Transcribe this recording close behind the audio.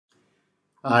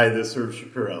Hi, this is Herb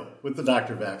Shapiro with the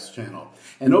Dr. Vax channel.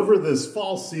 And over this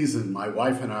fall season, my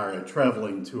wife and I are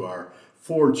traveling to our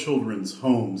 4 children's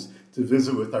homes to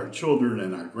visit with our children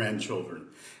and our grandchildren.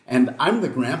 And I'm the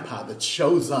grandpa that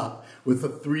shows up with a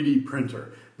 3D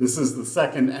printer. This is the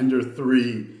second Ender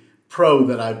 3 Pro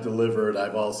that I've delivered.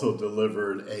 I've also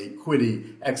delivered a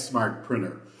Quiddy X-Smart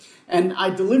printer. And I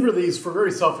deliver these for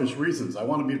very selfish reasons. I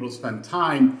want to be able to spend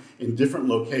time in different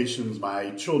locations.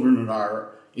 My children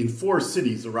are in 4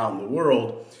 cities around the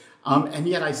world, and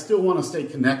yet I still want to stay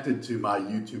connected to my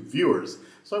YouTube viewers.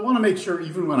 So I want to make sure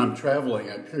even when I'm traveling,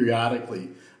 I periodically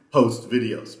post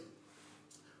videos.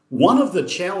 One of the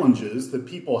challenges that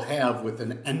people have with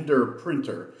an Ender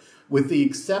printer, with the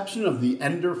exception of the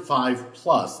Ender 5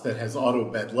 Plus that has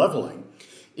auto bed leveling,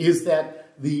 is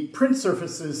that the print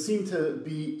surfaces seem to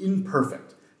be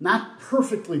imperfect, not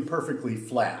perfectly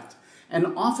flat. And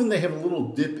often they have a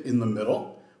little dip in the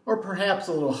middle, or perhaps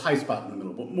a little high spot in the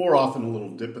middle, but more often a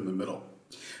little dip in the middle.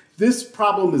 This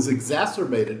problem is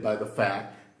exacerbated by the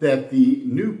fact that the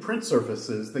new print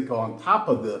surfaces that go on top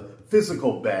of the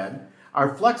physical bed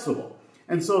are flexible.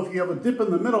 And so if you have a dip in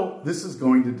the middle, this is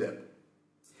going to dip.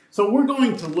 So we're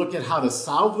going to look at how to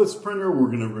solve this printer.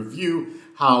 We're going to review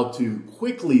how to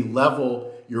quickly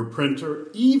level your printer,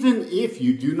 even if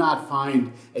you do not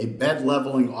find a bed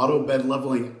leveling, auto bed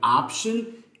leveling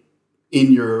option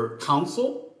in your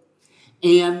console.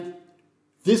 And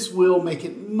this will make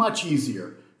it much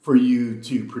easier for you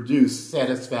to produce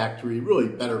satisfactory, really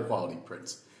better quality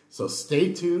prints. So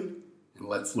stay tuned and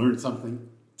let's learn something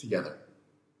together.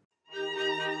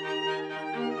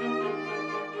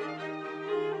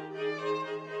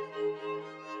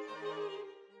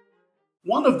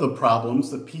 One of the problems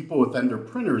that people with Ender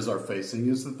printers are facing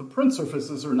is that the print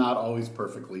surfaces are not always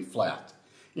perfectly flat.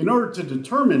 In order to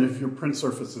determine if your print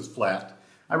surface is flat,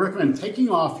 I recommend taking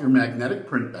off your magnetic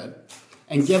print bed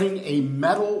and getting a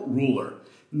metal ruler.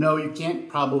 No, you can't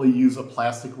probably use a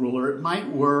plastic ruler. It might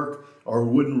work, or a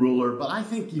wooden ruler, but I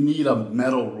think you need a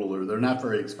metal ruler. They're not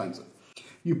very expensive.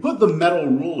 You put the metal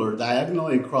ruler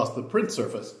diagonally across the print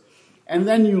surface, and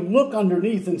then you look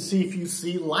underneath and see if you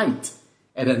see light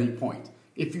at any point.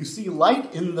 If you see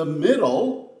light in the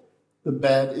middle, the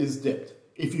bed is dipped.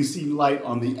 If you see light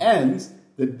on the ends,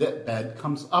 the bed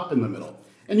comes up in the middle.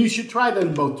 And you should try that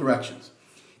in both directions.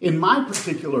 In my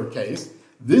particular case,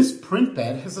 this print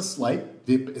bed has a slight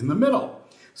dip in the middle.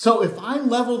 So if I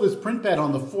level this print bed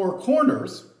on the 4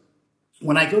 corners,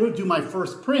 when I go to do my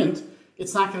first print,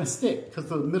 it's not going to stick because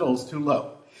the middle is too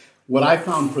low. What I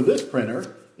found for this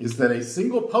printer is that a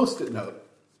single Post-it note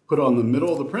put on the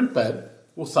middle of the print bed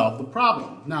will solve the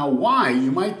problem. Now why?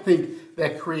 You might think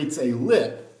that creates a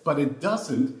lip, but it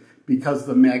doesn't, because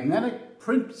the magnetic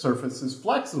print surface is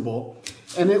flexible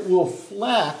and it will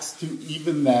flex to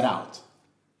even that out.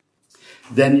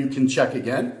 Then you can check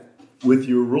again with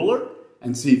your ruler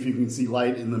and see if you can see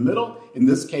light in the middle. In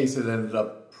this case, it ended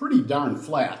up pretty darn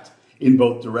flat in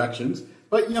both directions,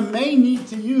 but you may need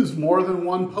to use more than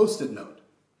one Post-it note.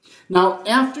 Now,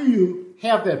 after you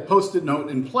have that Post-it note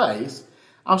in place,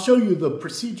 I'll show you the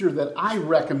procedure that I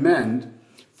recommend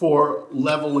for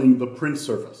leveling the print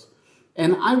surface.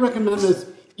 And I recommend this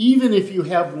even if you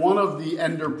have one of the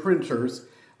Ender printers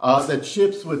that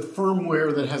ships with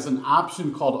firmware that has an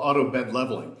option called auto bed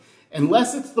leveling.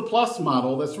 Unless it's the Plus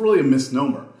model, that's really a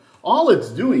misnomer. All it's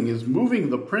doing is moving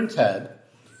the print head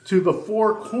to the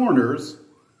 4 corners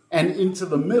and into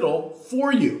the middle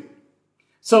for you.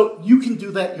 So you can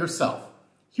do that yourself.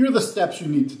 Here are the steps you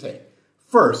need to take.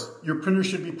 First, your printer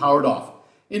should be powered off.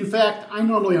 In fact, I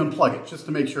normally unplug it just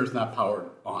to make sure it's not powered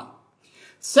on.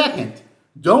 Second,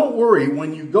 don't worry,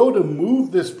 when you go to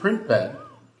move this print bed,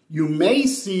 you may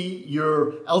see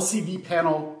your LCD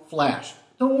panel flash.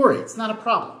 Don't worry, it's not a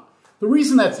problem. The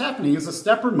reason that's happening is a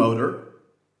stepper motor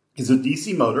is a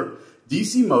DC motor.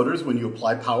 DC motors, when you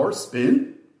apply power,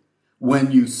 spin.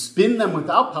 When you spin them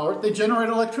without power, they generate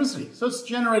electricity. So it's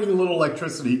generating a little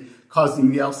electricity, causing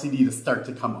the LCD to start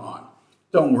to come on.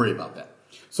 Don't worry about that.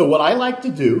 So what I like to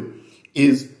do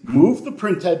is move the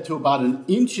print head to about 1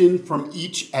 inch in from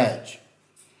each edge.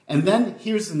 And then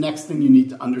here's the next thing you need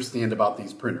to understand about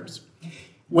these printers.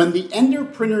 When the Ender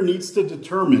printer needs to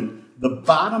determine the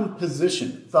bottom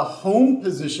position, the home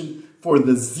position for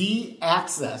the Z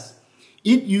axis,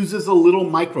 it uses a little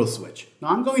micro switch. Now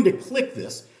I'm going to click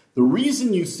this. The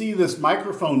reason you see this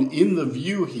microphone in the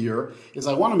view here is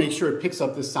I want to make sure it picks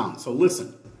up this sound. So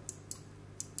listen.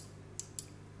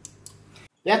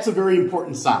 That's a very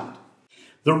important sound.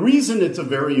 The reason it's a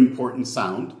very important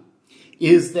sound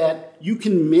is that you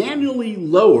can manually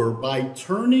lower by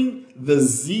turning the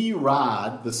Z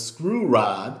rod, the screw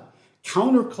rod,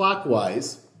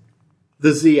 counterclockwise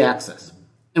the Z-axis.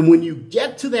 And when you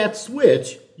get to that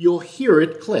switch, you'll hear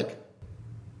it click.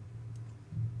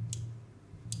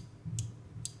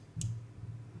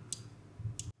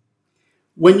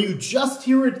 When you just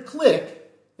hear it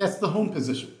click, that's the home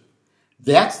position.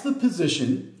 That's the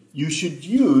position you should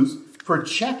use for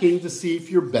checking to see if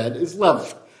your bed is level.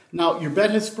 Now, your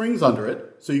bed has springs under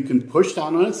it, so you can push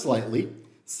down on it slightly,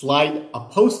 slide a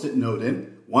Post-it note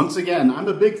in. Once again, I'm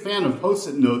a big fan of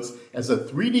Post-it notes as a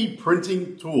 3D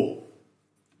printing tool.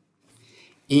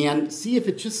 And see if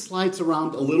it just slides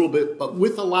around a little bit, but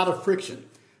with a lot of friction.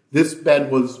 This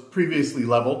bed was previously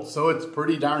leveled, so it's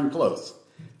pretty darn close.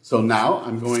 So now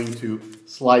I'm going to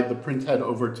slide the print head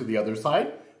over to the other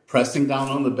side, pressing down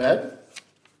on the bed,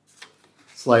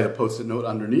 slide a Post-it note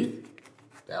underneath.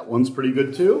 That one's pretty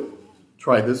good too.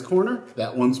 Try this corner.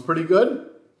 That one's pretty good.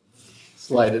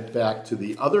 Slide it back to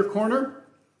the other corner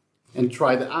and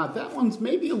try that one's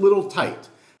maybe a little tight.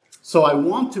 So I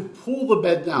want to pull the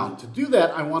bed down. To do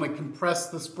that, I want to compress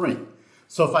the spring.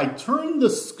 So if I turn the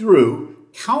screw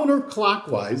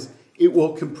counterclockwise, it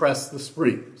will compress the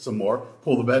spring some more,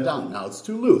 pull the bed down. Now it's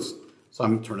too loose, so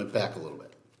I'm going to turn it back a little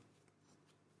bit.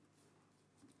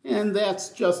 And that's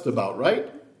just about right.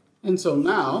 And so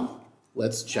now,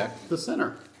 let's check the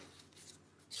center.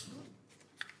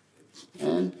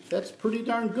 And that's pretty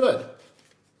darn good.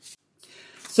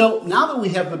 So now that we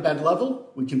have the bed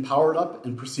level, we can power it up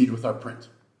and proceed with our print.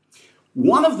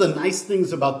 One of the nice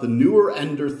things about the newer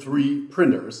Ender 3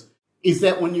 printers is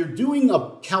that when you're doing a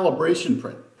calibration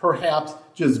print, perhaps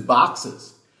just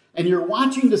boxes, and you're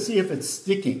watching to see if it's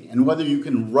sticking and whether you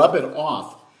can rub it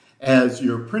off as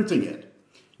you're printing it,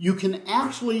 you can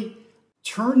actually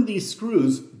turn these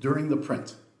screws during the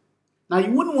print. Now,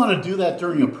 you wouldn't want to do that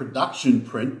during a production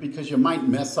print because you might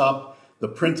mess up the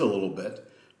print a little bit,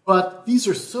 but these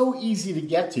are so easy to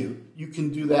get to, you can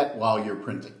do that while you're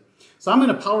printing. So I'm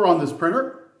going to power on this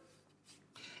printer,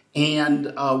 and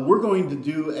we're going to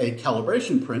do a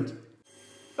calibration print.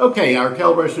 Okay, our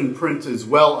calibration print is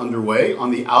well underway.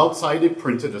 On the outside, it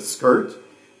printed a skirt.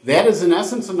 That is, in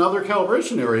essence, another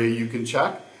calibration area you can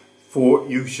check.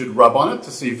 You should rub on it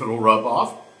to see if it'll rub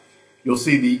off. You'll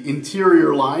see the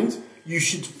interior lines. You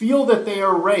should feel that they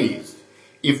are raised.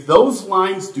 If those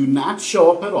lines do not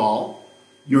show up at all,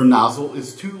 your nozzle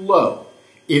is too low.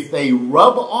 If they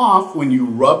rub off when you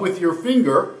rub with your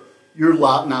finger, your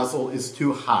nozzle is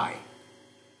too high.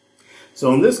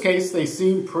 So in this case, they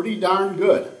seem pretty darn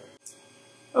good.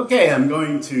 Okay, I'm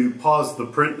going to pause the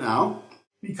print now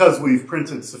because we've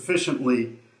printed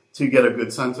sufficiently to get a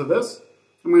good sense of this.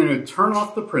 I'm going to turn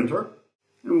off the printer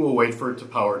and we'll wait for it to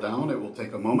power down. It will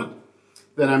take a moment.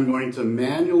 Then I'm going to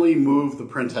manually move the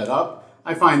print head up.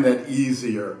 I find that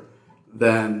easier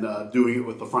than doing it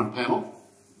with the front panel.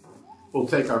 We'll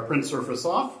take our print surface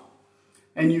off.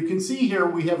 And you can see here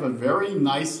we have a very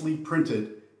nicely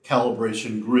printed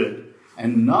calibration grid.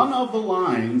 And none of the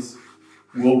lines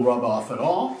will rub off at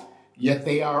all, yet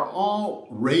they are all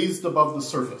raised above the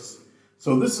surface.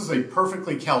 So this is a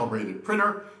perfectly calibrated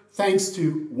printer, thanks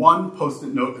to one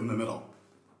Post-it note in the middle.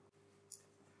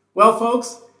 Well,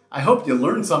 folks, I hope you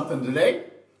learned something today.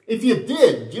 If you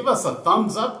did, give us a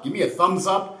thumbs up. Give me a thumbs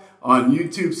up on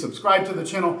YouTube. Subscribe to the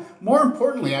channel. More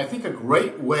importantly, I think a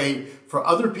great way for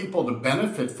other people to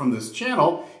benefit from this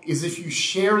channel is if you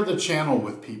share the channel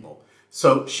with people.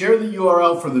 So share the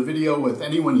URL for the video with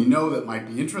anyone you know that might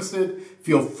be interested.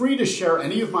 Feel free to share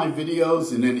any of my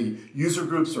videos in any user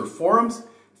groups or forums.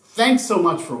 Thanks so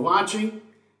much for watching,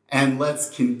 and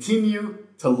let's continue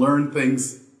to learn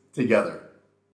things together.